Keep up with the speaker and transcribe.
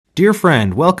Dear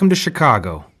friend, welcome to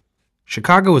Chicago.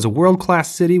 Chicago is a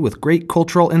world-class city with great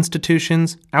cultural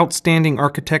institutions, outstanding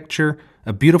architecture,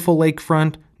 a beautiful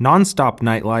lakefront, non-stop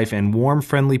nightlife, and warm,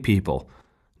 friendly people.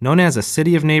 Known as a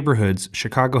city of neighborhoods,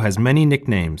 Chicago has many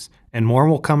nicknames, and more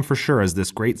will come for sure as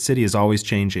this great city is always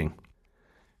changing.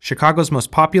 Chicago's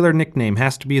most popular nickname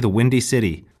has to be the Windy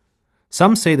City.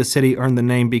 Some say the city earned the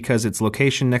name because its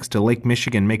location next to Lake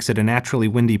Michigan makes it a naturally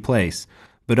windy place,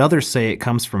 but others say it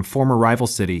comes from former rival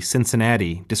city,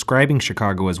 Cincinnati, describing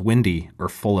Chicago as windy or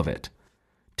full of it.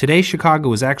 Today,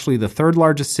 Chicago is actually the third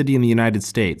largest city in the United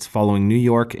States, following New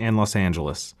York and Los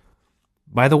Angeles.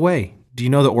 By the way, do you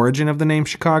know the origin of the name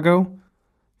Chicago?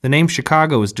 The name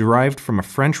Chicago is derived from a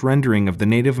French rendering of the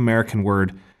Native American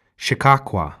word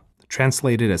Chickaqua,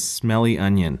 translated as smelly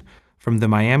onion, from the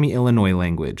Miami, Illinois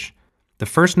language. The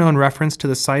first known reference to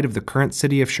the site of the current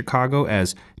city of Chicago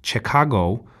as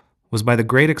Chicago was by the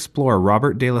great explorer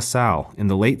Robert de La Salle in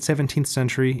the late 17th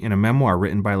century in a memoir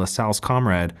written by La Salle's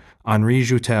comrade Henri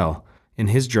Joutel in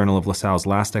his journal of La Salle's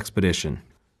last expedition.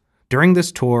 During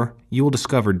this tour, you will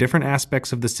discover different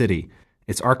aspects of the city,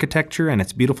 its architecture and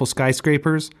its beautiful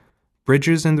skyscrapers,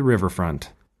 bridges, and the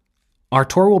riverfront. Our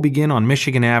tour will begin on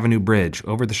Michigan Avenue Bridge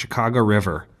over the Chicago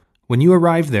River. When you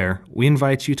arrive there, we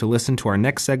invite you to listen to our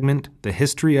next segment, The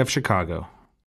History of Chicago.